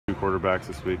quarterbacks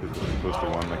this week as opposed to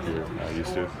one like you're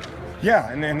used to?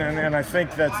 Yeah, and I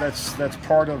think that's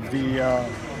part of the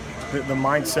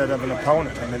mindset of an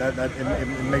opponent. I mean,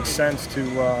 it makes sense to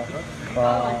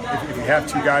if you have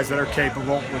two guys that are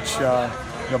capable, which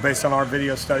based on our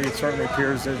video study, it certainly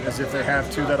appears as if they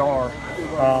have two that are.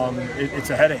 It's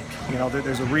a headache.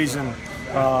 There's a reason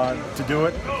to do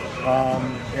it,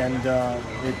 and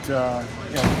it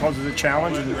poses a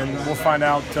challenge, and we'll find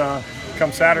out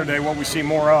come Saturday what we see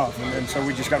more of, and so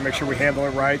we just got to make sure we handle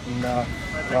it right, and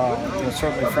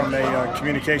certainly from a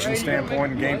communication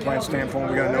standpoint and game plan standpoint,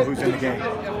 we got to know who's in the game.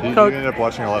 You ended up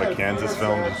watching a lot of Kansas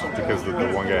film just because the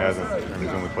one guy hasn't. I mean, he's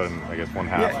only played in, I guess, one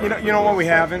half. Yeah, you know what, we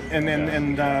haven't,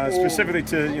 and specifically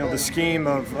to the scheme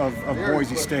of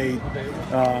Boise State,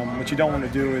 what you don't want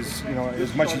to do is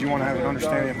as much as you want to have an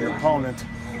understanding of your opponent.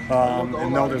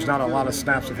 And no, there's not a lot of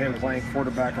snaps of him playing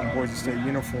quarterback in a Boise State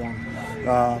uniform.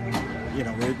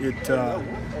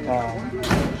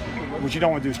 What you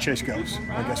don't want to do is chase ghosts,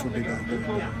 I guess would be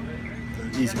the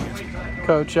easy answer.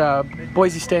 Coach,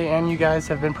 Boise State and you guys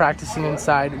have been practicing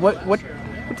inside. What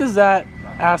does that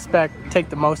aspect take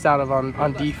the most out of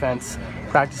on defense,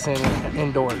 practicing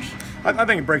indoors? I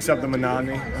think it breaks up the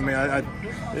monotony. I mean,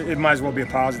 it might as well be a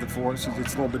positive for us.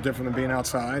 It's a little bit different than being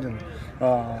outside, and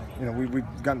we've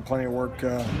gotten plenty of work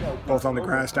both on the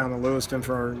grass down in Lewiston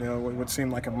for what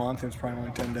seemed like a month. It was probably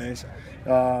only 10 days,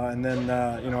 and then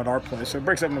at our place. So it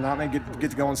breaks up the monotony.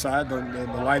 Get to go inside.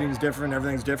 The lighting's different.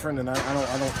 Everything's different, and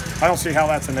I don't see how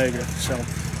that's a negative. So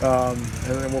and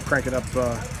then we'll crank it up.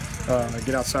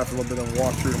 Get outside for a little bit of a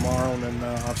walkthrough tomorrow, and then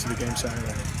obviously the game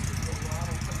Saturday.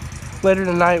 Later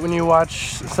tonight, when you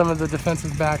watch some of the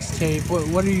defensive backs tape,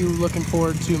 what are you looking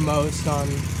forward to most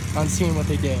on seeing what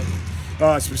they did?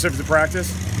 Specific to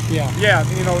practice? Yeah. Yeah,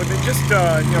 they just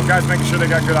guys making sure they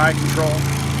got good eye control.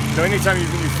 Anytime you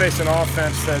face an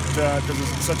offense that does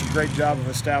such a great job of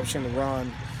establishing the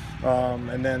run,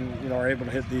 and then are able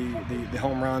to hit the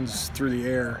home runs through the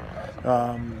air.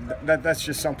 That's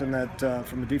just something that,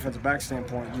 from a defensive back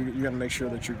standpoint, you got to make sure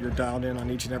that you're dialed in on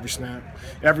each and every snap.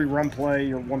 Every run play,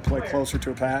 you're one play closer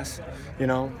to a pass.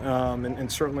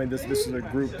 And certainly this is a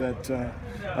group that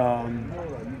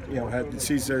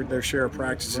sees their share of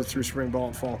practices through spring ball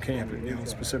and fall camp,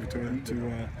 specific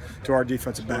to our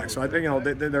defensive back. So I think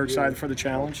they're excited for the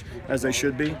challenge, as they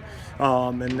should be.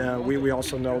 And we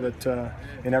also know that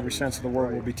in every sense of the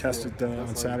word we'll be tested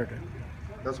on Saturday.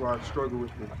 That's why I struggle with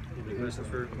the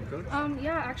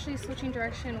yeah, actually switching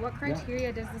direction, what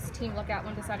criteria does this team look at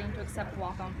when deciding to accept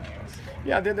walk-on players?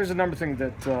 Yeah, there's a number of things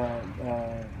that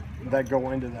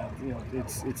go into that.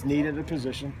 It's needed a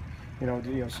position.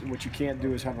 What you can't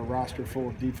do is have a roster full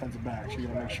of defensive backs. You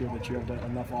got to make sure that you have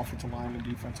enough offensive linemen,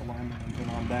 defensive linemen,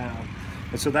 and on down.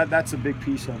 And so that's a big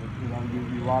piece of it.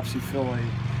 You obviously fill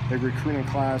a recruiting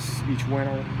class each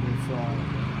winter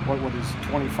with what is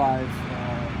 25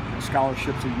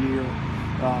 scholarships a year,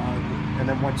 and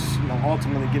then once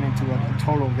ultimately getting to a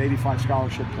total of 85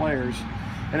 scholarship players,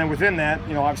 and then within that,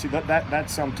 obviously that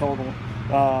sum total.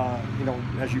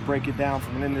 As you break it down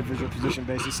from an individual position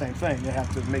basis, same thing. You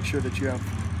have to make sure that you have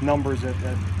numbers at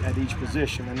each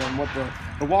position, and then what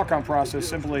the walk-on process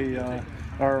simply,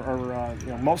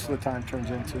 most of the time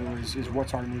turns into is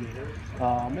what's our need,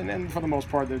 and then for the most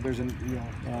part there's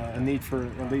a need for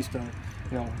at least a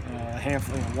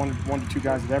handful, one to two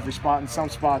guys at every spot. In some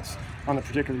spots on a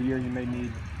particular year, you may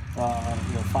need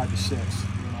 5 to 6.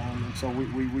 And so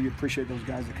we appreciate those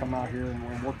guys that come out here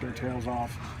and work their tails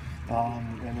off.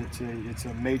 And it's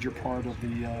a major part of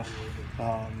the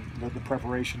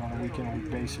preparation on a week-in-week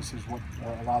basis is what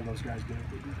a lot of those guys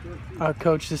do.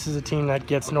 Coach, this is a team that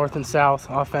gets north and south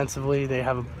offensively. They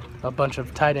have a bunch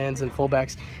of tight ends and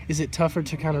fullbacks. Is it tougher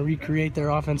to kind of recreate their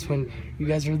offense when you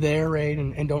guys are there, right,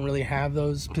 and don't really have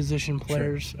those position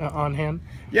players on hand?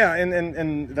 Yeah,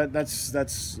 and that's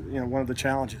one of the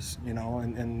challenges,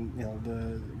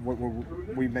 what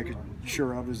we make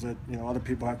sure of is that other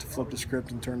people have to flip the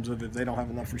script in terms of if they don't have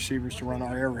enough receivers to run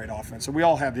our air raid offense. So we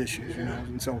all have issues,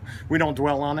 and so we don't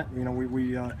dwell on it.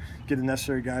 We get the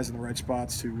necessary guys in the right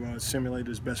spots to simulate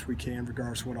as best we can,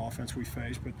 regardless of what offense we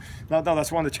face. But no,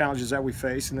 that's one of the challenges that we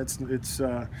face, and it's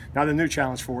not a new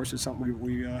challenge for us. It's something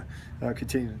we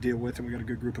continue to deal with, and we got a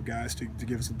good group of guys to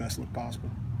give us the best look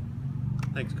possible.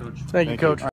 Thanks, Coach. Thank you, Coach.